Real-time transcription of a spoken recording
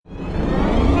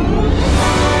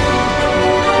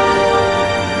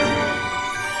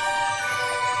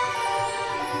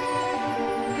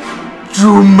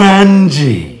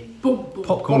Jumanji.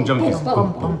 Popcorn junkies.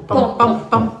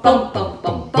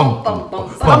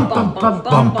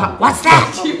 What's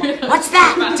that? What's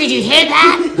that? Did you hear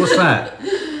that? What's that?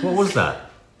 What was that?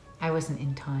 I wasn't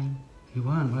in time. You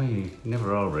weren't, were you? You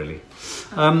never are, really.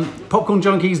 Popcorn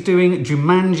Junkies doing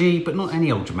Jumanji, but not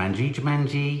any old Jumanji.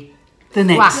 Jumanji, the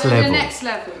next level. The next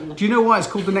level. Do you know why it's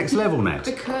called the next level, Nat?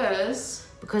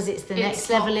 Because it's the next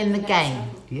level in the game.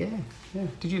 Yeah.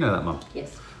 Did you know that, Mum?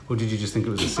 Yes. Or did you just think it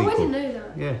was a I sequel? didn't know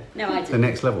that. Yeah. No, I didn't. The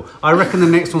next level. I reckon the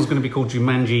next one's going to be called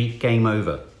Jumanji Game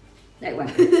Over. No, it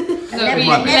won't be. No, we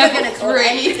never going to call three.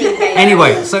 anything game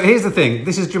Anyway, over. so here's the thing.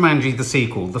 This is Jumanji, the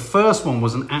sequel. The first one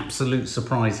was an absolute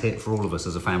surprise hit for all of us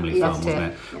as a family film, Loved wasn't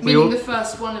it. it? Meaning the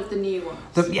first one of the new ones.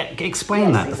 Explain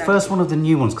Yes, that. The exactly. first one of the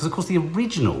new ones. Because, of course, the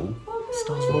original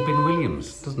stars Robin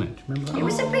Williams, doesn't it? Do you remember that? It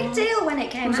was a big deal when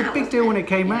it came out. It was a big deal when it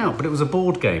came out, but it was a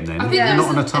board game then, I think not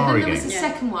an and Atari then there was game. the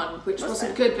second one, which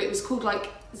wasn't good, but it was called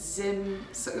like Zim.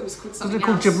 So it was called Was something it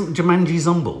called else. Jumanji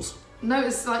Zumbles? No, it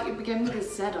was like it began with a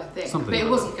Z, I think, Something but it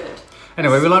like wasn't good.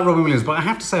 Anyway, we like Robin Williams, but I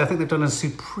have to say I think they've done a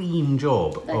supreme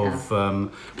job of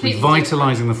Completely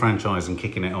revitalising the franchise and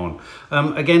kicking it on.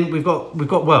 Again, we've got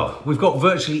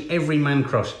virtually every man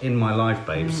crush in my life,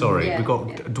 babe. Sorry, yeah, we've got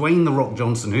Dwayne the Rock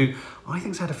Johnson, who I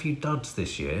think's had a few duds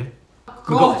this year.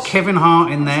 We've Gosh. got Kevin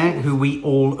Hart in there, who we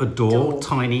all adore,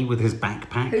 tiny with his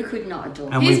backpack. Who could not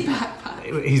adore And His we-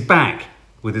 backpack. He's back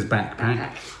with his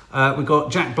backpack. We've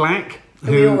got Jack Black,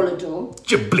 who we all adore.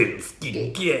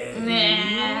 Jablinski,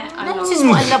 yeah. Notice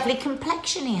what a lovely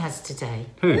complexion he has today.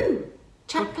 Who?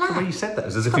 Jack The way you Black. said that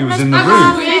is as if Got he was the in the most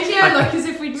room. Weird, yeah, like as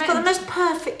if we'd He's met. got the most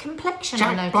perfect complexion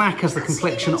I know. Jack Black has the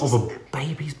complexion of a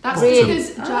baby's That's bottom.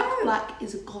 because Jack Black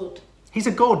is a god. He's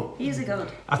a god. He is a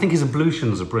god. I think his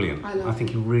ablutions are brilliant. I love think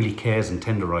he really cares and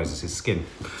tenderises his skin.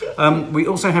 We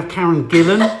also have Karen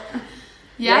Gillan.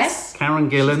 Yes. Karen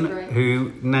She's Gillan, great.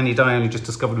 who Nanny Di only just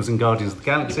discovered was in Guardians of the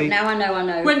Galaxy. Now I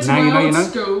know. Went to Now my you know, old you know.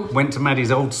 school. Went to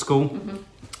Maddie's old school.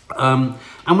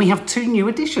 And we have two new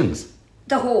additions.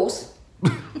 The horse.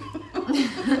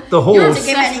 The You horse, to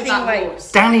give Obsessed with anything that away.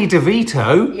 horse. Danny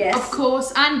DeVito. Yes. Of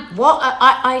course, and What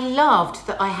I loved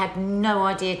that I had no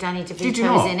idea Danny Did DeVito you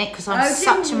was not? in it because Oh, I'm didn't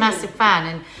such a you? massive fan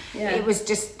and Yeah. it was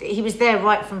just he was there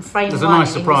right from frame It was a one.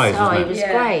 nice He surprise, was, wasn't he it? was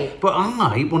Yeah. great.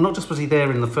 But not just was he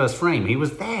there in the first frame, he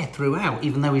was there throughout,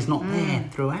 even though he's not there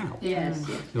throughout. Yes.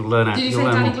 You'll learn out. Did you you'll say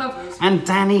learn Danny more. Glover as And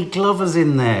Danny Glover's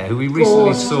in there, who we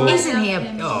recently saw. Isn't he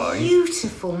a Oh,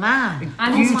 beautiful man?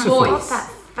 and his Beautiful. God, voice. that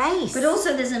face. But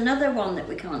also there's another one that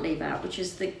we can't leave out, which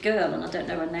is the girl, and I don't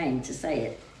know her name to say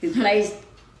it, who plays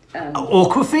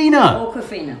Awkwafina.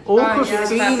 Awkwafina.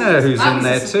 Awkwafina, who's That in was a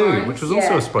there too, surprise. which was also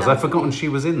Yeah, a surprise. that I'd was forgotten she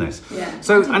was in this. Yeah.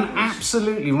 So an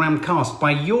absolutely rammed cast.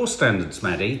 By your standards,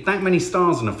 Maddie, that many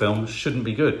stars in a film shouldn't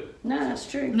be good. No, that's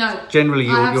true. No. Generally,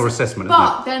 I have your some- assessment, isn't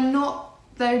But they're not.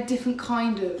 They're a different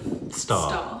kind of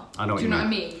Star. I know what Do you you know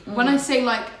mean. what I mean? When I say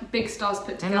like big stars put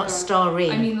They're together, not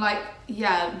starry. I mean like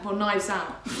Knives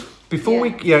Out. Before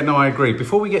no, I agree.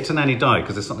 Before we get to Nanny Di,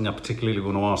 because there's something I particularly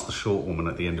want to ask the short woman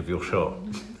at the end of your shot.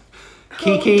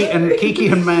 Kiki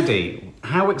and Maddie,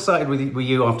 how excited were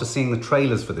you after seeing the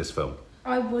trailers for this film?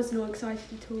 I was not excited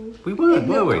at all. We weren't,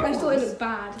 were we? I thought it looked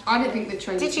bad. I don't think the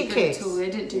trailer Did was you good kids? at all. They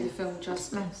didn't do the film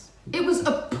justice. Nice. It was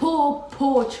a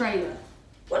poor trailer.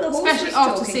 Well, the horse Especially was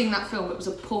after talking. seeing that film, it was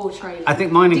a poor trailer. I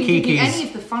think mine and Didn't give me Kiki's. any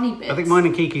of the funny bits. I think mine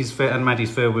and Kiki's fear and Maddie's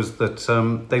fear was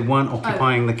that they weren't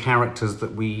occupying the characters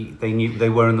that they knew they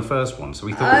were in the first one. So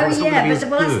we thought, Oh it's not going yeah, to be as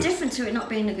but well, good. that's different to it not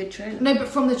being a good trailer. No, but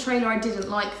from the trailer, I didn't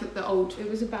like the old. It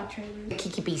was a bad trailer.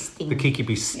 Kiki Bee Sting. The Kiki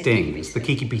Bee Sting. It's the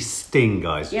Kiki Bee Sting,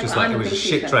 guys. Yeah, Just but like I'm it a was a big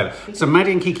shit Kiki trailer. So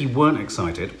Maddie and Kiki weren't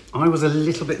excited. I was a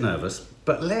little bit nervous,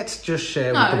 but let's just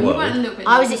share No, with the you world. weren't a little bit.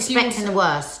 I was nervous. You expecting the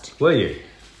also- worst. Were you?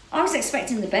 I was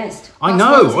expecting the best I That's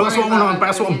know. what I was Well, that's what worried about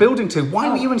that's what I'm going building to. Why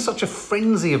were you in such a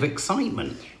frenzy of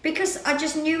excitement? because I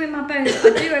just knew in my bones I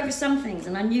do over some things,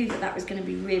 and I knew that was going to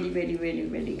be really, really, really,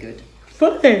 really good.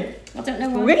 Funny. I don't know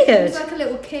why. Weird. It was like a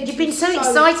little kid. You've who been was so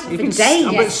excited You've for been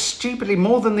days. but stupidly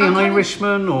more than The I'm kind of-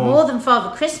 Irishman or More than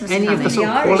Father Christmas. any of the honey. sort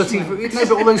of The quality. Irishman. No,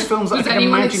 but all those films that I Was can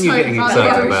anyone imagine you getting excited about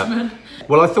excited The about. Irishman?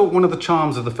 Well, I thought one of the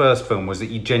charms of the first film was that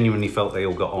you genuinely felt they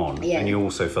all got on, Yeah. and you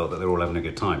also felt that they were all having a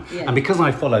good time. Yeah. And because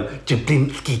I follow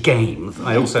Jablinski Games,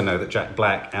 I also know that Jack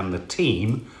Black and the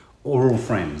team are all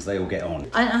friends. They all get on.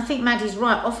 And I think Maddie's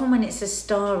right. Often when it's a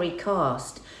starry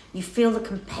cast, you feel the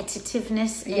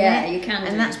competitiveness in Yeah, it. you can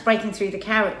And do. that's breaking through the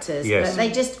characters. Yes. But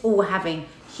they just all having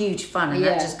huge fun, and Yeah.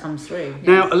 that just comes through.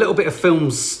 Now, a little bit of film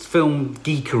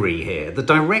geekery here. The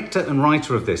director and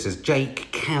writer of this is Jake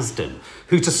Kasdan,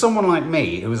 who, to someone like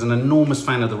me, who is an enormous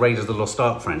fan of the Raiders of the Lost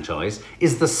Ark franchise,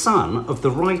 is the son of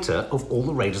the writer of all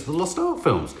the Raiders of the Lost Ark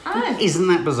films. Oh. Isn't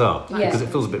that bizarre? Yeah. Because it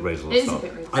feels a bit Raiders of the It is Lost a Ark.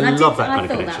 bit Raiders. I And love that kind I of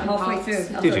thought connection. that halfway through. I Did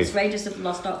thought you? it's Raiders of the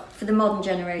Lost Ark for the modern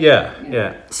generation.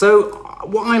 Yeah. So,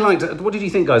 what I liked, what did you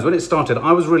think, guys? When it started,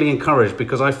 I was really encouraged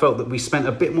because I felt that we spent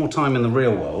a bit more time in the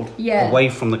real world, Yeah. away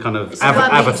from the kind of So I'm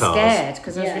really avatars. scared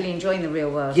because I was Yeah. really enjoying the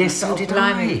real world. Yes, And I so thought, did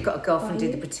blimey, I. we've got to go off and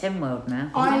do the pretend world now.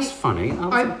 Oh, that's funny.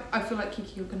 I feel like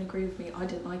Kiki, you're going to agree with me. I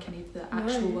didn't like any of the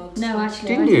actual world No, stuff. actually,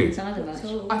 Didn't I you? didn't either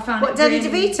much. I found What, it Danny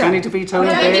really... DeVito? Danny DeVito Oh, in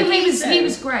Danny there. DeVito. He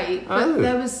was great, but Oh.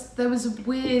 there was a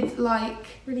weird, like,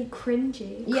 Really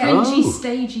cringy. Yeah. cringy Oh.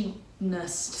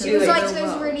 staginess to It was the like real those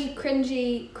world. really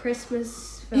cringy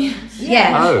Christmas films.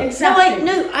 Yeah. Oh. Exactly.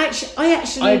 No, I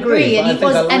actually I agree, agree. but And I he think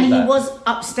was, I like and he that. was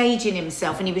upstaging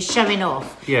himself, and he was showing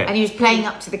off. Yeah. And he was playing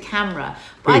up to the camera.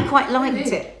 But I Who? quite liked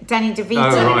Who? it. Danny DeVito.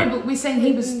 Oh, No, right. no, but we're saying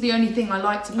he was the only thing I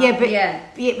liked about Yeah, but Yeah.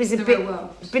 it was a the bit. real world.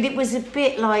 But it was a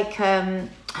bit like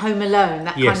Home Alone,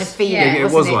 that Yes. kind of feeling. Yeah, it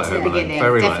wasn't was it, like to the Home Alone, beginning?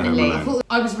 very like Home Definitely. Alone.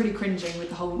 I was really cringing with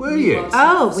the whole Were New you? World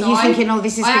stuff. Oh, were you thinking, oh,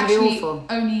 this is I gonna be actually awful?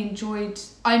 only enjoyed.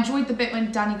 I enjoyed the bit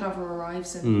when Danny Glover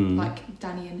arrives and like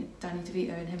Danny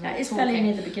DeVito and him. That are is talking. fairly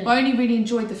near the beginning. I only really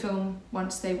enjoyed the film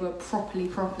once they were properly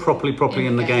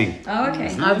in the game. Oh,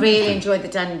 okay. I really enjoyed the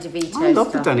Danny DeVito. I love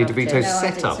the stuff. Danny Loved DeVito it. No, I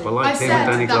setup. did I too. liked I him and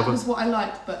said Danny that Glover. was what I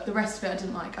liked, but the rest of it I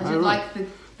didn't like. I didn't right. like the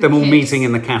Them all kids. meeting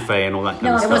in the cafe and all that kind No,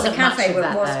 of it stuff. was a Wasn't much cafe of where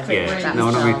that, it was though. pretty Yeah, That no,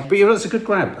 was I mean, dull. but yeah, that's a good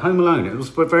grab. Home Alone. It was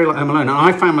very like Home Alone, and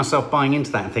I found myself buying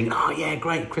into that and thinking, "Oh yeah,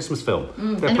 great Christmas film." They're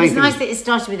And it playing was nice things- that it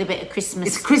started with a bit of Christmas.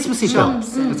 It's a Christmassy film.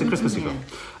 It's a Christmassy film.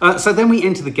 So then we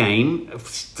enter the game.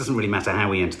 It doesn't really matter how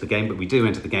we enter the game, but we do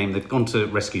enter the game. They've gone to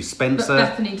rescue But Spencer,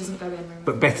 Bethany doesn't go in. Remember?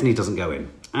 but Bethany doesn't go in.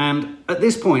 And at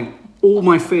this point, all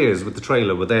my fears with the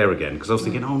trailer were there again because I was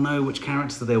thinking, "Oh no, which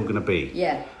characters are they all going to be?"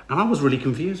 Yeah. And I was really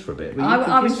confused for a bit. Were you I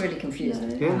was confused? really confused.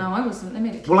 Yeah. No, I wasn't. They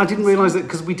made it. Well, I didn't realise that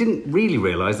because we didn't really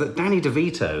realise that Danny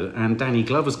DeVito and Danny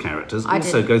Glover's characters I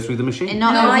also didn't. go through the machine. And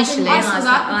not No, I initially. didn't I saw realise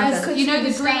that that because either. you know the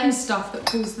Because green the stuff that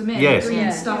pulls them in. Yes. The green Yeah.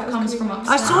 stuff Yeah, it was comes from coming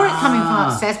upstairs. I saw it coming from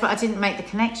Ah. upstairs, but I didn't make the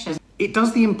connection. It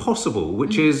does the impossible,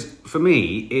 which is, for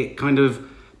me, it kind of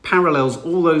parallels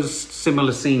all those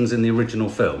similar scenes in the original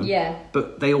film. Yeah.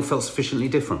 But they all felt sufficiently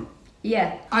different.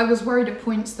 Yeah. I was worried at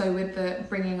points though with the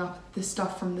bringing up the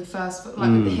stuff from the first, like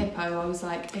with the hippo. I was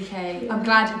like, okay, I'm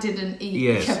glad it didn't eat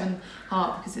Yes. Kevin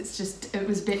Hart because it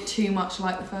was a bit too much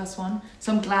like the first one.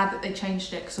 So I'm glad that they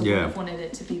changed it because I would Yeah. have wanted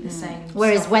it to be the same.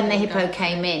 Whereas stuff when that the they were hippo going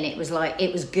came through. in, it was like,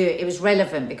 it was good, it was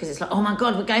relevant because it's like, oh my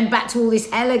god, we're going back to all this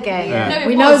hell again. Yeah. No, it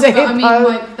we was, know the but hippo. I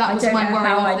mean, that I was don't my know worry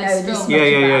how I of know this this film. Yeah,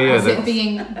 yeah, yeah, yeah. As that- it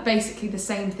being basically the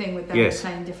same thing with them Yes.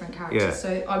 playing different characters. Yeah.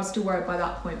 So I was still worried by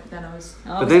that point, but then I was.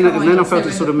 But then I fine. felt So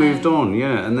it sort of in the moved plane. on,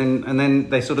 yeah. And then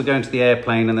they sort of go into the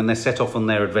airplane and then they set off on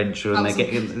their adventure and That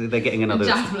they're getting And another.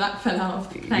 Jack Black fell out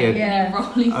of the plane Yeah. and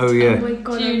rolling Oh, yeah. Oh my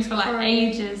god, I tunes was for like crying.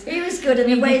 ages. It was good,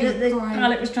 and the way that the Right.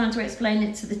 pilot was trying to explain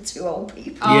it to the two old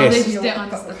people. Oh, Yes. they just didn't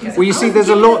understand. Well, you see, Oh, there's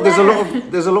a give lot. it There's a that. lot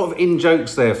of. There's a lot of in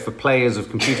jokes there for players of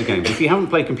computer games. If you haven't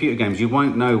played computer games, you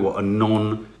won't know what a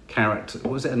non-character.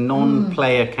 What was it? A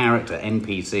non-player character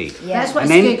 (NPC). Yeah. That's what's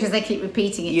And then- good because they keep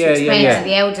repeating it Yeah, to explain yeah, yeah. to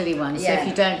the elderly ones. So Yeah. if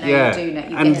you don't know, Yeah, you do know.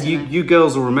 You and get to you, know. you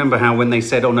girls will remember how when they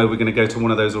said, "Oh no, we're going to go to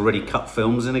one of those already cut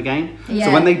films in a game." So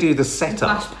Yeah. when they do the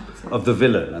setup Flashbacks. of the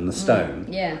villain and the stone,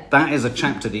 Yeah. that is a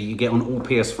chapter that you get on all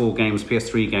PS4 games,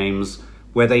 PS3 games,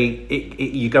 where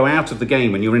you go out of the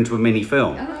game and you're into a mini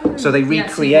film. So they Yes, you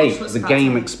recreate watch what's the about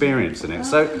game to experience in it.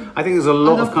 So I think there's a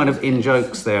lot love of kind of those in bits.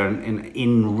 jokes there and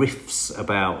in riffs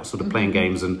about sort of playing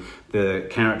games and the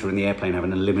character in the airplane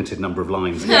having a limited number of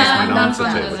lines to Yeah, explain I answer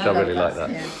love to, that. which I I love really like that.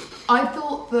 Yeah. I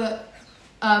thought that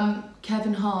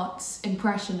Kevin Hart's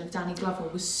impression of Danny Glover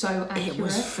was so accurate.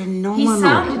 was He phenomenal.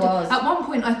 sounded. It was. At one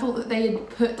point, I thought that they had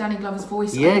put Danny Glover's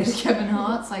voice Yes. over Kevin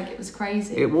Hart's. Like it was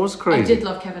crazy. It was I crazy. did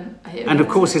love Kevin. And of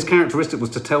course, his characteristic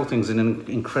was to tell things in an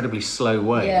incredibly slow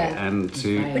way Yeah. and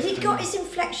to. But he got his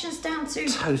inflections down to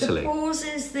Totally. the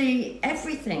pauses, the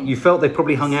everything. You felt they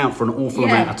probably hung out for an awful Yeah.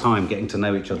 amount of time getting to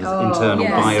know each other's Oh, internal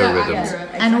yeah. biorhythms. So accurate.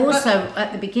 And Exactly. also,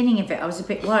 at the beginning of it, I was a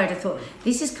bit worried. I thought,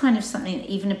 this is kind of something that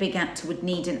even a big actor would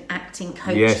need an acting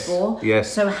coach Yes, for.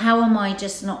 yes. So how am I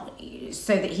just not,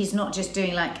 so that he's not just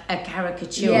doing like a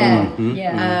caricature? Yeah, Mm-hmm.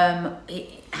 yeah.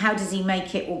 How does he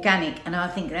make it organic? And I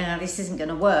think, no, this isn't going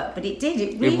to work. But it did.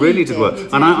 It It really did work. It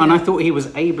And I thought he was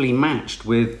ably matched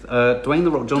with Dwayne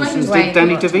The Rock Johnson Dwayne did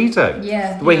Danny The Rock. DeVito.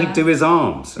 Yeah. The way Yeah. he'd do his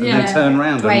arms and then Yeah. turn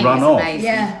around Dwayne and run was off. amazing.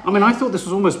 Yeah. I mean, I thought this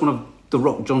was almost one of The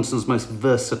Rock Johnson's most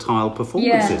versatile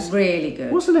performances. Really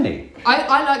good. Wasn't he?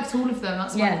 I liked all of them.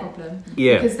 That's my Yeah. problem.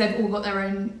 Yeah. Because they've all got their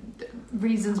own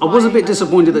reasons. I was a why bit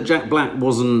disappointed that Jack Black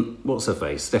wasn't, what's her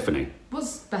face, Stephanie.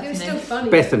 Was It Bethany. was still funny.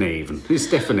 Bethany even. Who's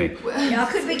Stephanie? Yeah,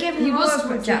 I could be given He more was of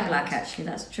towards Jack the Black, end. actually,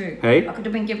 that's true. Hey? I could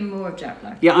have been given more of Jack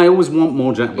Black. Yeah, I always want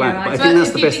more Jack Black, Yeah, but I right. think that's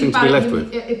if the you best thing think to be about left it,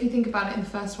 with. If you think about it, in the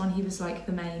first one, he was like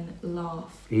the main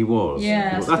laugh. He was.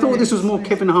 Yeah, I thought this was more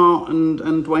Kevin Hart and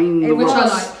Dwayne It The was, Rock, I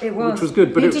liked. it was. which was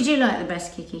good. But Who it, did you like the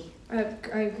best, Kiki? I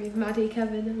agree. Maddie,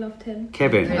 Kevin, I loved him.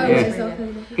 Kevin, Really? I yeah. always loved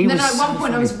him. He And then was at one so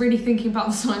point, I was funny. really thinking about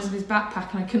the size of his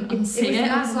backpack, and I couldn't unsee was it.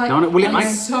 I was that. like, No, well, that I-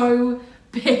 is so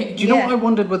big. Do you know Yeah. what I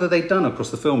wondered whether they'd done across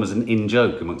the film as an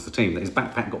in-joke amongst the team, that his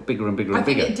backpack got bigger and bigger I and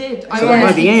think bigger? it did. So I that by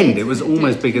honestly the end, did. it was It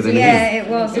almost did. bigger than Yeah, him. it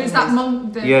was. It was that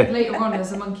monk. Yeah. Later on,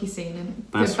 there's a monkey scene, and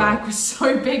That's the bag right. was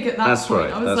so big at that That's point.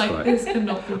 right, I was that's like, right. this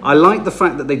cannot be. I like the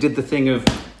fact that they did the thing of,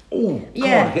 oh, God,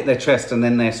 Yeah. hit their chest, and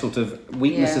then their sort of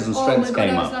weaknesses Yeah. and Oh my strengths god,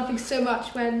 came I was up. laughing so much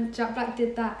when Jack Black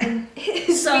did that, and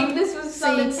his Sun. weakness was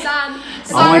sun and sand.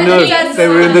 Oh, I know, Yes. they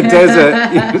were in the desert.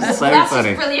 It was so That's funny.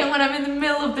 just brilliant when I'm in the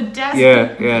middle of the desert.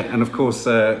 Yeah, yeah, and of course,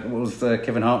 what was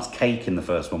Kevin Hart's cake in the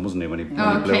first one, wasn't he, when he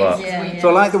Oh, blew okay. up? Yeah, So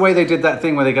I like the way they did that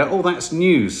thing where they go, oh, that's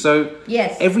news. So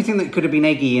Yes. everything that could have been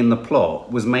eggy in the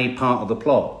plot was made part of the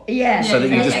plot. Yeah. So that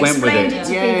you They just went with explained it.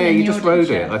 to Yeah, people in you the just audience,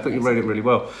 wrote it. yeah. I thought you wrote it really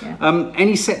well. Yeah.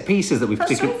 Any set pieces that we I felt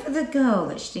sorry particularly... for the girl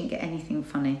that she didn't get anything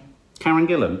funny. Karen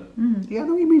Gillan? Yeah, I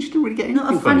know what you mean. She didn't really get anything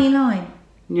Not a funny line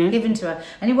Yeah. given to her.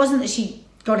 And it wasn't that she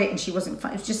got it and she wasn't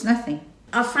funny, it was just nothing.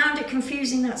 I found it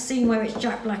confusing, that scene where it's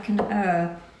Jack Black and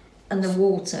her and the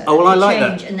water. Oh, well, and I they like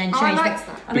change that. And then Oh, I change. liked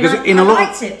But- that. I mean, Because I, in a I lot-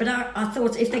 liked it, but I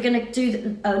thought if they're going to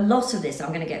do a lot of this, I'm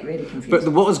going to get really confused.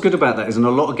 But what was good about that is in a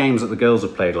lot of games that the girls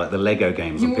have played, like the Lego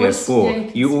games on You always-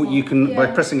 PS4, yeah, you can by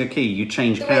Yeah. pressing a key, you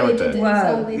change The way they did character. it, Wow. as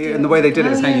well, they Yeah, did and the it. way they did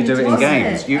it is Oh, how you yeah, do it in was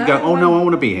games. it? You go, Oh, oh no, wow. I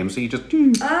want to be him, so you just do,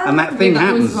 and that I thing think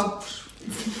that was happens.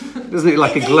 Doesn't it?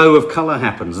 Like a glow of colour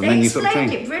happens, and they then you sort of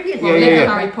explained change. it brilliantly. Yeah, Well, yeah, look at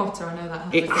yeah. Harry Potter, I know that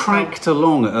happens. It cracked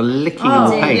along at a licking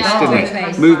Oh, pace, yeah. didn't Quick it?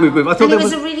 pace. Move. I thought And there it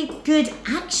was was. a really good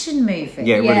action movie.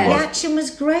 Yeah, it really Yeah. The was. action was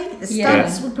great, the Yeah.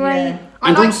 stunts were great. Yeah. I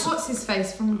And liked also- what's his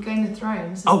face from Game of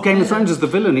Thrones. Oh, Game of Thrones is the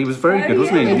villain. He was very Oh, good,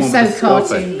 wasn't he? yeah. The He was one so with the skull face.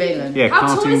 cartoon villain. Yeah, How tall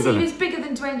cartoon is he? villain. He was bigger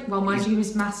than Dwayne. Well, mind you, he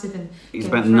was massive in. He's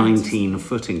Game about of Thrones. 19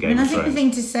 foot in I Game mean, I of think the Thrones.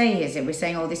 thing to say is that we're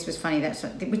saying, oh, this was funny, that's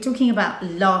what, we're talking about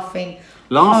laughing.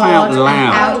 Laugh hard out and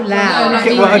loud. Out loud. No, like-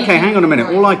 Okay, well, okay, hang on a minute.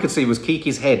 All I could see was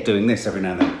Kiki's head doing this every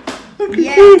now and then.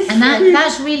 Yeah. And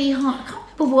that's really hard. I can't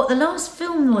remember what the last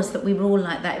film was that we were all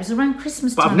like that. It was around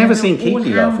Christmas But time. I've never and seen we were all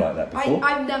Kiki laugh ham- like that before.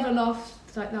 I've never laughed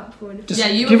like that before. Just Yeah,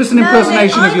 you give were- us an No,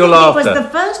 impersonation I of your think laughter. It was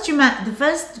the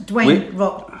first Dwayne We-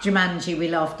 Rock Jumanji we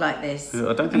laughed like this. I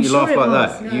don't think I'm you sure laughed it like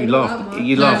was. that. No, You not laughed. that much.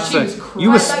 You No, laughed. she So was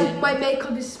you were. Like my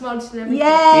makeup is smudged and everything. Yay!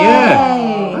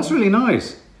 Yeah, that's really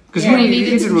nice. Because Yeah, you needed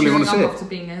didn't some really want cheering to see up it. after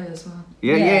being ill as well.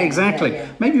 Yeah, Yeah, exactly. yeah, yeah.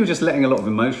 Maybe you were just letting a lot of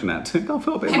emotion out. I felt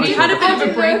a bit Have you emotional. had a bit I of a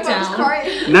didn't know if I was breakdown?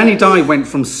 crying. Nanny Di went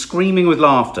from screaming with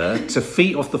laughter to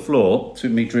feet off the floor to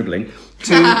me dribbling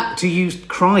to you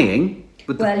crying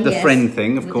with Well, the yes, friend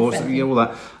thing, of with the course, friend yeah, thing. all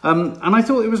that. And I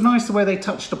thought it was nice the way they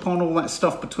touched upon all that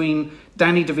stuff between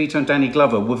Danny DeVito and Danny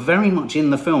Glover were very much in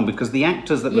the film because the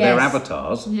actors that were their Yes.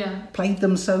 avatars Yeah. played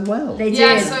them so well. They did.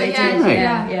 Yeah, so they yeah,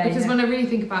 did. yeah, because when I really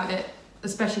think about it,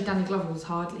 especially Danny Glover was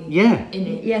hardly Yeah. in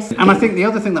it. Yes. And I think the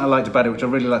other thing that I liked about it, which I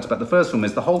really liked about the first film,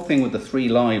 is the whole thing with the 3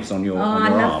 lives on your, Oh, on I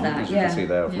your love arm. that, As you yeah. can see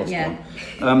there, I've lost Yeah.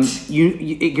 one.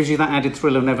 It gives you that added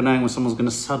thrill of never knowing when someone's going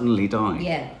to suddenly die.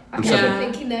 Yeah. I And kept so- Yeah.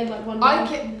 thinking they'd like one I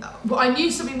day. knew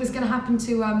something was going to happen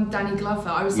to Danny Glover.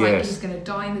 I was like, Yes. he's going to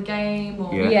die in the game,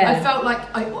 or Yeah. Yeah. I felt like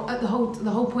at the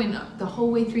whole point, the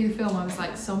whole way through the film, I was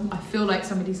like, I feel like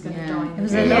somebody's going to die. It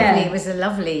was Yeah. it was a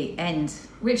lovely end.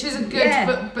 Which is a good, Yeah.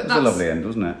 but It was that's a lovely end,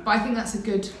 wasn't it? But I think that's a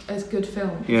good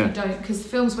film. If Yeah. you don't, because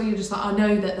films where you're just like, I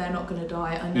know that they're not going to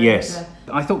die. I know. Yes. that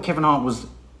I thought Kevin Hart was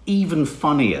even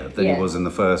funnier than Yeah. he was in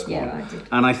the first Yeah, one. I did.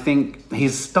 And I think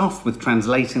his stuff with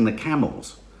translating the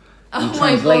camels. And Oh my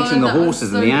translating God, the that horses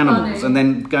was and the so animals, funny. and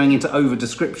then going into over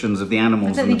descriptions of the I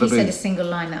animals don't and think the he said a baboons. single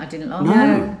line that I didn't laugh. No,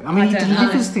 at. I mean he I don't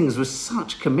delivers know. things with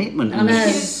such commitment. I And know. He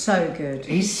was so good.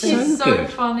 he's so He's so good.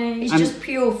 funny. It's And just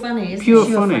pure funny, isn't Pure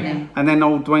it? funny. funny. And then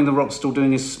old Dwayne The Rock's still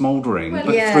doing his smouldering, Well,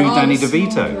 but yeah. through Oh, Danny the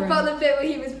DeVito. smouldering. About the bit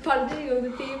where he was punching all the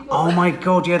people. Oh my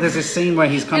god, yeah, there's this scene where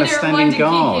he's kind of And it standing reminded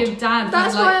guard. Kiki of Dad.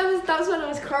 That's like, why that's when I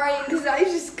was crying because I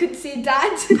just could see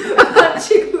Dad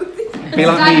punching all these. Be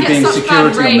like Dad me gets being such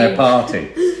bad security on their rage. party.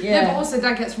 Yeah, but also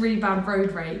Dad gets really bad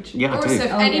road rage. Yeah, I or do. also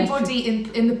if Oh, yeah, anybody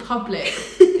in the public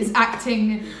is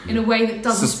acting in a way that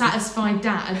doesn't Susp- satisfy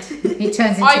Dad, He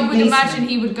turns into I a would policeman. imagine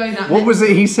he would go that. What was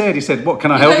it he said? He said, "What,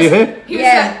 can I help you here?" He was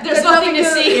Yeah. like, there's nothing to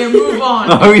see here. Move on.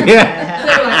 Oh yeah.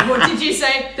 They were like, What did you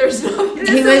say? There's no.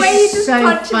 Just He the was way he just so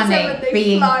punches funny them and they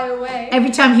being- fly away.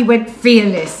 Every time he went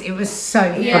fearless, it was so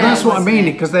funny. Yeah. But that's what I wasn't mean,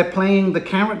 it? because they're playing the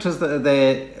characters that are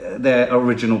their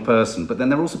original person, but then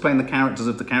they're also playing the characters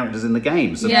of the characters in the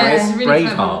game. So Yeah, it's really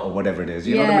Braveheart clever. or whatever it is.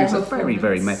 You know what I Yeah. mean? It's very,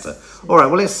 very meta. All right,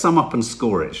 well, let's sum up and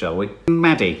score it, shall we?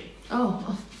 Maddie.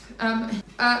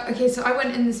 Okay, so I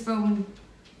went in this film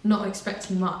not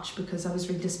expecting much because I was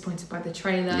really disappointed by the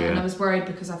trailer and I was worried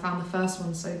because I found the first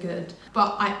one so good.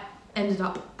 But I ended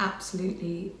up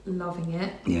absolutely loving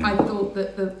it. Yeah. I thought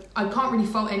that I can't really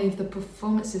fault any of the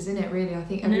performances in it, really. I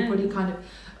think everybody kind of...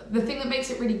 The thing that makes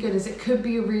it really good is it could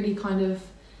be a really kind of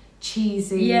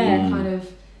cheesy kind of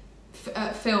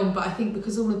film, but I think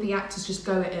because all of the actors just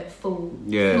go at it full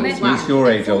Yeah, full it's whack,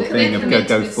 your age-old they thing of commit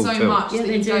go to it full so tilt. much Yeah, that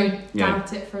they you do. don't Yeah.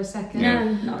 doubt it for a second. Yeah.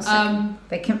 No, not a second.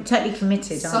 They're totally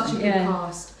committed, aren't Such a they? good Yeah.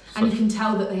 cast, and you can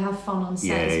tell that they have fun on set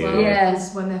Yeah, as yeah, well yeah.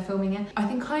 as when they're filming it. I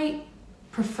think I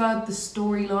preferred the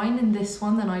storyline in this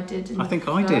one than I did in I the think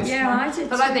I first did. one. Yeah, I did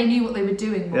But like they knew what they were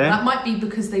doing more. Yeah. That might be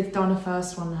because they've done a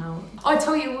first one now. I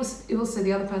tell you also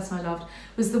the other person I loved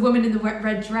was the woman in the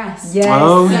red dress. Yes.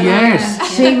 Oh, So,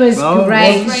 yes. She was Oh,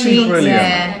 great. wasn't she She, brilliant?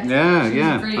 yeah. Yeah, She was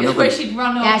yeah. brilliant. Another- Where she'd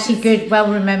run off. Yeah, actually good,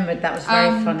 well remembered. That was very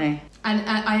Um, funny. And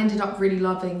I ended up really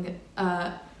loving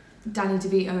Danny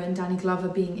DeVito and Danny Glover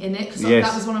being in it because Yes.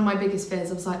 that was one of my biggest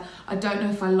fears. I was like, I don't know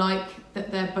if I like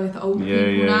that they're both older Yeah,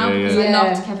 people yeah, now yeah, because yeah. I Yeah.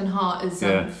 loved Kevin Hart as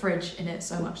Yeah. Fridge in it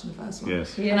so much in the first one.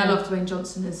 Yes. Yeah. And I loved Dwayne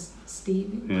Johnson as Steve,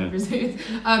 Yeah. whatever his name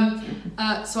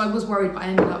is. So I was worried, but I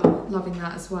ended up loving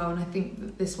that as well. And I think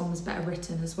that this one was better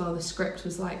written as well. The script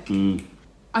was like,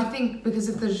 I think because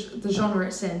of the genre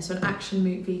it's in, so an action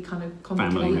movie kind of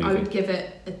Family comedy, I movie. would give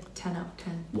it a 10 out of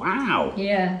 10. Wow.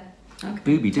 Yeah.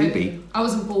 Booby doobie. Totally. I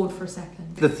wasn't bored for a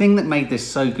second. The thing that made this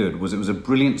so good was it was a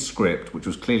brilliant script which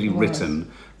was clearly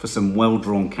written for some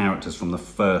well-drawn characters from the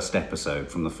first episode,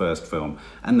 from the first film,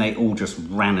 and they all just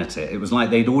ran at it. It was like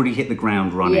they'd already hit the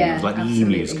ground running. Yeah, It was like the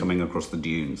absolutely. emus coming across the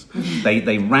dunes.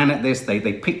 They ran at this, they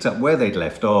picked up where they'd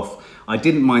left off. I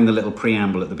didn't mind the little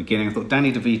preamble at the beginning. I thought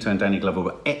Danny DeVito and Danny Glover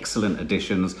were excellent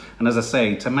additions, and as I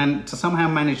say, to somehow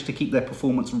manage to keep their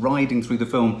performance riding through the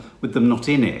film with them not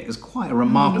in it is quite a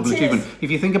remarkable It achievement. is. If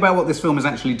you think about what this film is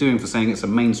actually doing for saying it's a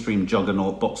mainstream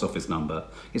juggernaut box office number,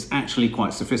 it's actually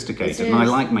quite sophisticated. It And I is.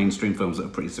 like mainstream films that are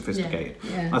pretty sophisticated.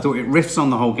 Yeah. I thought it riffs on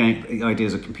the whole game,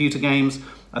 ideas of computer games.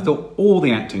 I thought all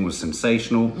the acting was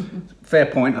sensational. Mm-hmm. Fair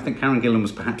point. I think Karen Gillan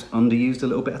was perhaps underused a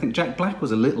little bit. I think Jack Black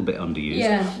was a little bit underused.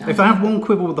 Yeah, If I have one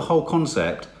quibble with the whole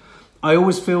concept, I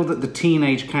always feel that the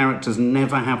teenage characters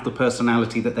never have the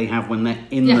personality that they have when they're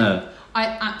in the... I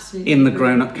absolutely in the agree.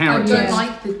 grown-up characters. I don't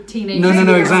like the teenage.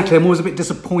 No, exactly. I'm always a bit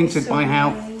disappointed by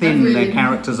how thin Really? their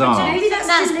characters are. Maybe that's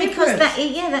Because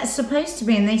deliberate. that's supposed to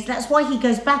be, and that's why he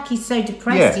goes back. He's so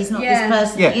depressed. Yeah. He's not Yeah. this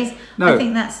person Yeah. he is. No, I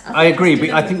think that's. I agree, that's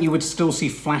but I think you would still see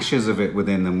flashes of it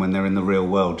within them when they're in the real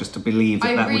world, just to believe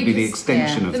that I that would agree, be the 'cause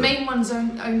extension of The them. main one's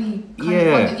only kind Yeah.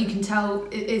 of one that you can tell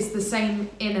is the same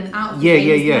in and out of the Yeah, game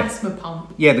yeah, as yeah. the asthma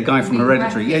pump. Yeah, the guy from The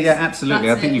Hereditary. Yeah, graphics. absolutely.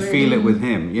 That's I think it, you feel really. it with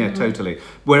him. Yeah, totally.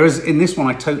 Whereas in this one,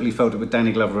 I totally felt it with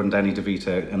Danny Glover and Danny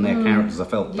DeVito and their characters. I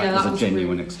felt Yeah, that was that a was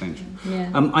genuine really- extension. Yeah.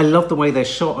 I love the way they're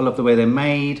shot. I love the way they're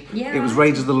made. Yeah, It was I-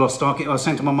 Raiders of the Lost Ark. I was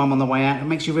saying to my mum on the way out, it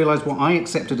makes you realise what I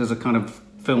accepted as a kind of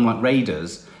film like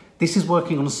Raiders. This is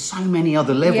working on so many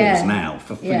other levels Yeah. now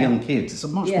for Yeah. young kids. It's a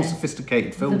much more Yeah.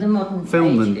 sophisticated film, the modern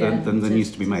film age, than yeah.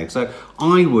 used to be made. So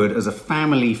I would, as a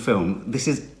family film,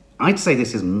 I'd say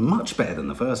this is much better than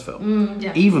the first film.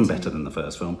 Yeah. Even better than the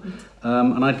first film.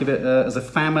 And I'd give it, as a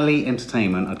family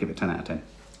entertainment, I'd give it 10 out of 10.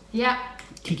 Yeah.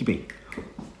 Kiki B.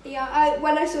 Yeah,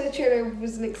 when I saw the trailer, I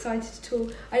wasn't excited at all.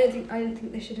 I didn't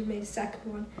think they should have made a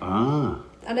second one. Ah.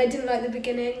 And I didn't like the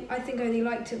beginning. I think I only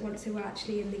liked it once they were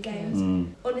actually in the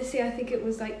games. Honestly, I think it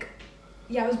was like,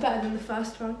 yeah, it was better than the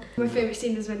first one. My favourite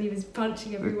scene was when he was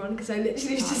punching everyone because I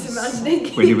literally was just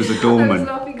imagining. When he was a doorman. I was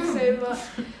laughing so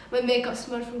much. My mate got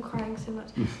smudged from crying so much.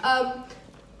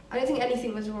 I don't think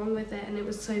anything was wrong with it, and it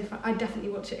was so fun. I'd definitely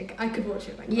watch it. I could watch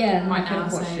it like Yeah, Right I could now,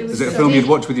 have watched so- it. It was Is it a so- film you'd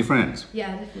watch with your friends?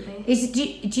 Yeah,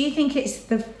 definitely. Do you think it's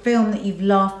the film that you've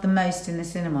laughed the most in the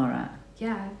cinema at?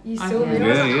 Yeah, you I- saw me. Yeah. I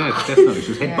was Yeah, like, yeah, definitely. She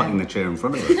was Yeah. headbutting the chair in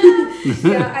front of her.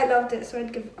 yeah, I loved it, so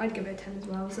I'd give it a 10 as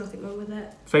well. There's nothing wrong with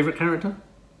it. Favourite character?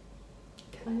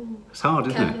 Oh, It's hard,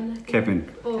 isn't Kevin, I it? think.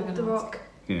 Kevin. or Kevin The Hart. Rock.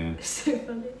 Yeah. So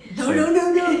funny.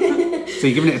 No. So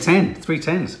you're giving it a 10, 3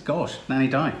 10s. Gosh, Nanny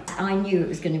Di. I knew it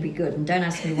was going to be good, and don't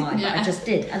ask me why, but I just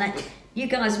did. And you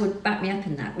guys would back me up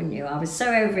in that, wouldn't you? I was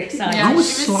so overexcited. Yeah, I was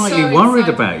she was slightly so worried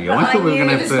excited. about you. But I thought we were I going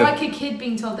to It have was to. like a kid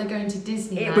being told they're going to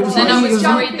Disneyland. It was. And I It was was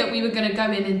worried like- that we were going to go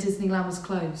in and Disneyland was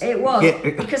closed. It was, Yeah.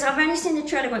 because I've only seen the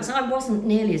trailer once. I wasn't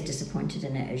nearly as disappointed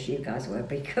in it as you guys were,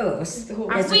 because The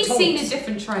horse. there's Have a we seen a horse.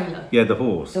 different trailer? Yeah, the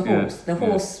horse. The yeah, horse, the yeah.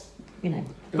 horse, you know.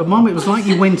 But Mum, it was like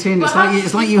you went in. It's But like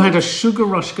it's like you had a sugar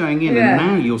rush going in, Yeah. and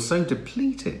now you're so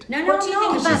depleted. No, What do you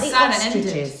think not. about the sad it ended.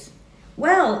 ostriches?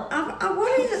 Well, I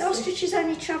worry that ostriches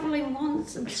only travel in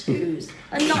ones and twos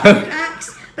and not in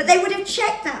packs. But they would have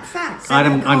checked that fact. So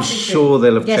I'm that can't be sure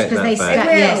they'll have Yes, checked because that they fact. stuck.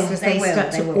 They will, Yes, because they they will,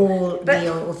 stuck they to will. all But-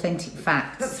 the authentic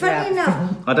facts. But funny throughout.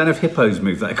 enough, I don't know if hippos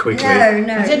move that quickly. no. I don't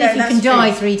know if you that's can die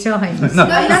true. 3 times. I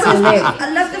Still live.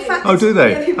 love the fact. Oh, that- do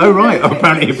they? Oh, right. Oh,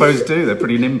 apparently hippos do. They're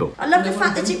pretty nimble. I love the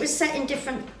fact that it was set in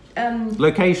different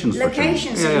Locations. for a change.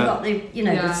 locations. So Yeah, you've yeah. got the, you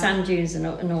know, Yeah. the sand dunes and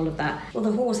all of that. Well,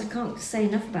 the horse, I can't say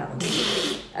enough about the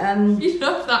horse. You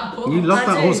love that horse. You love I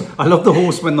that do. horse. I love the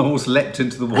horse when the horse leapt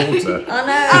into the water. I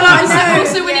know. And I know,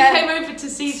 also when yeah. he came over to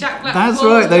see Jack Black. That's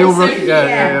before, right. They all also- rock.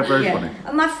 Yeah, very funny.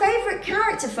 And my favourite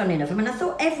character, funny enough, I mean, I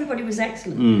thought everybody was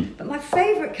excellent, but my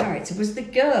favourite character was the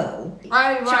girl, Oh,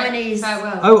 right. Chinese.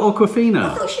 Farewell. Oh, I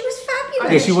Awkwafina. thought she was Yeah,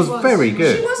 fabulous. she was very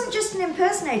good. She wasn't just an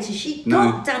impersonator. She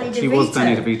No, got Danny DeVito. she was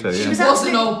Danny DeVito, She yeah. was Was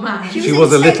absolutely- an old man. She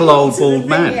was a little integral old to the bald thing,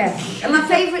 man. Yeah. And my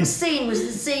favourite scene was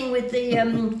the scene with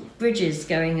the bridges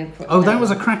going across. Oh, that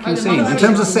was a cracking Oh, the scene. In monkeys.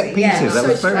 terms of set pieces, Yeah. that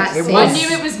was very. That It scene. I was.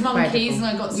 knew it was monkeys and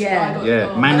I got Yeah. I got Yeah,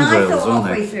 oh. man- And I Mandrills, thought weren't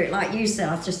halfway they? through it, like you said,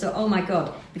 I just thought, oh my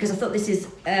god, because I thought this is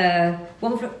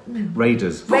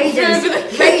Raiders.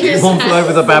 Raiders. One flew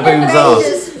over the baboon's arse.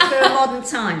 Raiders for modern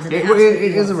times. And It absolutely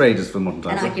is a was. Raiders for modern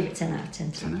And I times. give it 10 out of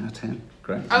 10. 10 out of 10.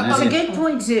 Great. Oh, It's a Nanny. good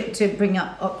point to bring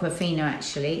up Awkwafina,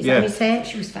 actually. Is Yeah. that what you said?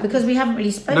 She was fabulous. Because we haven't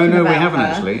really spoken No, we about haven't her.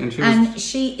 actually, and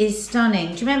she was- is stunning.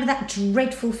 Do you remember that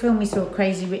dreadful film we saw,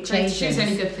 Crazy Rich Asians? She was the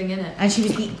only good thing in it. And she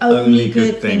was the only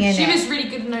good thing in She it. was really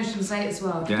good in Ocean's 8 as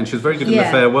well. Yeah, and she was very good in Yeah.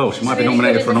 The Farewell. She might be really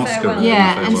nominated good for an in The Oscar. Farewell. in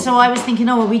Yeah, The and Farewell. so I was thinking,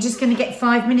 oh, are we just going to get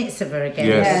 5 minutes of her again?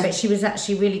 Yes. Yeah. But she was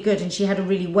actually really good, and she had a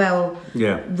really well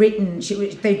Yeah. written.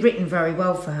 They'd written very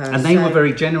well for her. And they so- were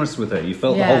very generous with her. You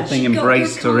felt the Yeah. whole thing She got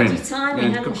embraced good her in. comedy timing, Yeah,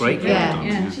 hadn't got she? great Yeah. comedy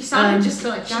Yeah. timing, She sounded just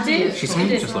like she Danny. did. She She sounded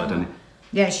did. just like Danny.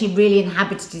 Yeah, she really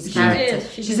inhabited his character. did,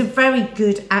 she She's did. a very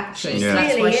good actress. She That's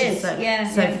really why she's is, so, yeah,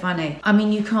 so yeah. funny. I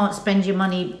mean, you can't spend your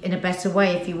money in a better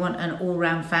way if you want an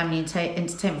all-round family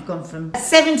entertainment. We've gone from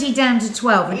 70 down to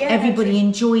 12, and Yeah, everybody true.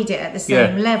 enjoyed it at the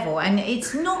same Yeah. level. And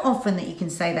it's not often that you can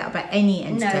say that about any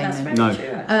No, that's entertainment. very No. true.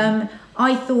 actually.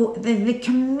 I thought the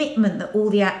commitment that all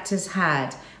the actors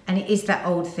had, and it is that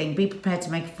old thing, be prepared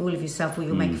to make a fool of yourself or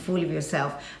you'll make a fool of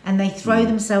yourself, and they throw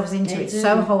themselves into They it do.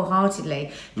 so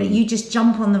wholeheartedly that you just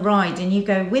jump on the ride and you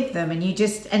go with them, and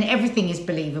and everything is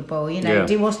believable, you know. Yeah.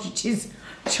 Do ostriches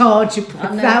charge know,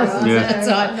 thousands I at a know,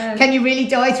 time? I know. Can you really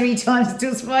die 3 times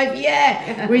until survive?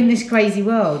 Yeah, we're in this crazy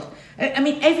world. I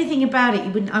mean, everything about it,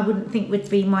 I wouldn't think would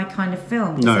be my kind of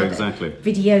film. No, So exactly.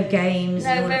 Video games No,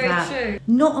 and all very of that. true.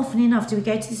 Not often enough do we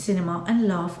go to the cinema and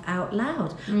laugh out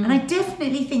loud. Mm. And I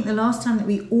definitely think the last time that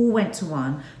we all went to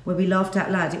one where we laughed out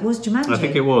loud, it was Jumanji. I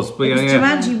think it was. But It was yeah,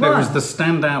 Jumanji It was one. the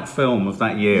standout film of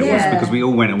that year. Yeah. Was because we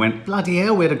all went and went, bloody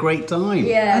hell, we had a great time.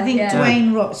 Yeah, I think yeah.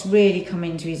 Dwayne Rock's really come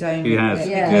into his own. He with has, it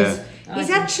yeah. Because Yeah. he's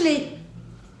actually...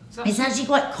 It's actually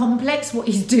quite complex what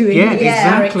he's doing Yeah, with his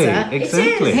exactly. character.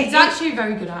 Exactly. He's actually a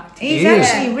very good actor. He's He is.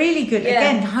 actually really good. Yeah.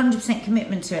 Again, 100%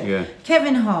 commitment to it. Yeah.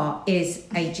 Kevin Hart is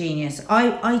a genius.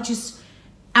 I just,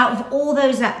 out of all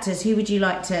those actors, who would you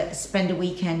like to spend a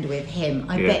weekend with? Him.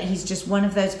 I Yeah. bet he's just one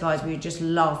of those guys where you're just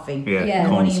laughing. Yeah, Yeah.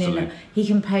 morning and constantly. noon. He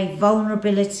can play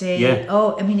vulnerability. Yeah.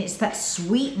 Oh, I mean, it's that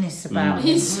sweetness about him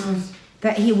He's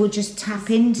that he will just tap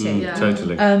into. Yeah.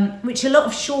 Totally. Which a lot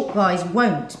of short guys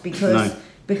won't because No.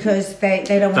 they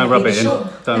don't Don't want rub to be it the in.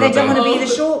 short. Don't They rub don't it want in. to be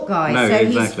the short guy. No, so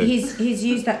exactly. he's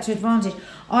used that to advantage.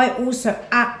 I also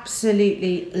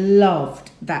absolutely loved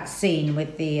that scene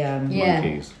with the Yeah.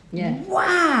 Monkeys. Yeah.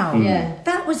 wow. Yeah.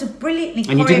 That was a brilliantly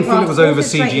And you didn't feel it was choreographed, over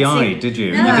orchestrated CGI, scene. did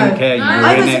you? No. You didn't care. You were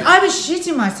I in was it. I was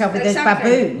shitting myself with Exactly.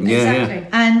 those baboons. Yeah, Exactly.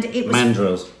 And it was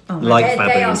Mandrills. Oh my like God.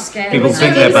 They are baboons. scary. People No,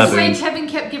 think it they're was when baboons. Kevin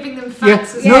kept giving them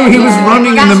facts. as No, well. he was running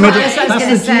in That's the what- middle. That's what I was That's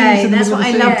going the to genius say. in the That's middle what I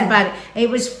of the loved scene. about it. It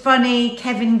was funny.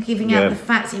 Kevin giving out the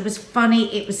facts. It was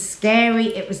funny. It was scary.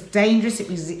 It was dangerous. It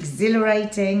was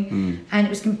exhilarating, and it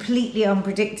was completely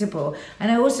unpredictable.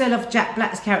 And I also loved Jack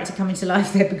Black's character coming to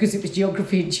life there because it was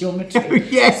geography and geometry.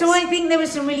 Yes. So I think there were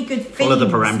some really good themes. Follow the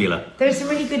perambula. There were some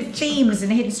really good themes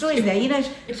and hidden stories there. You know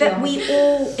that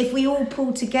if we all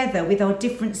pull together with our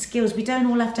different skills, we don't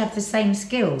all have to have the same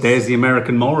skills. There's the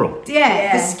American moral.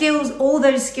 Yeah, the skills, all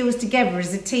those skills together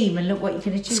as a team, and look what you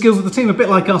can achieve. Skills of the team, a bit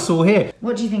like us all here.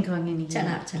 What do you think I'm going to 10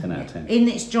 out of 10. 10 out of 10. In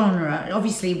its genre,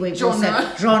 obviously we've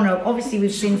Genre. genre. Obviously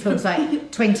we've seen films like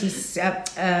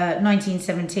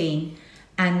 1917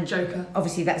 and Joker.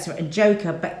 Obviously that's a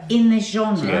Joker, but in this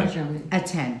genre, Yeah. a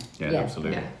 10. Yeah, Yeah.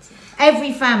 absolutely. Yeah.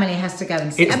 Every family has to go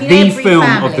and see. It's I mean, the every film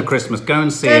family. of the Christmas. Go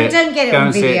and see Don't, it. don't get it Go on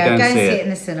and see video. Go and see it it in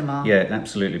the cinema. Yeah,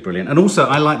 absolutely brilliant. And also,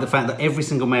 I like the fact that every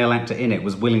single male actor in it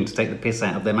was willing to take the piss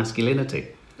out of their masculinity.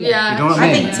 Yeah. You know what I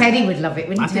I mean? think Teddy would love it.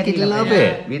 Wouldn't I think Teddy he'd love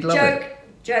it. He'd love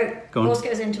Joke. Go on. Horse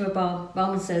goes into a bar.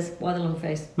 Barman says, "Why the long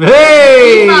face?" it.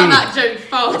 Hey! You found that joke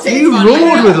far too You funny.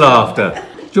 roared with laughter.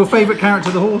 Your favourite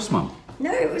character, the horse, Mum?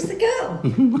 No, it was the girl.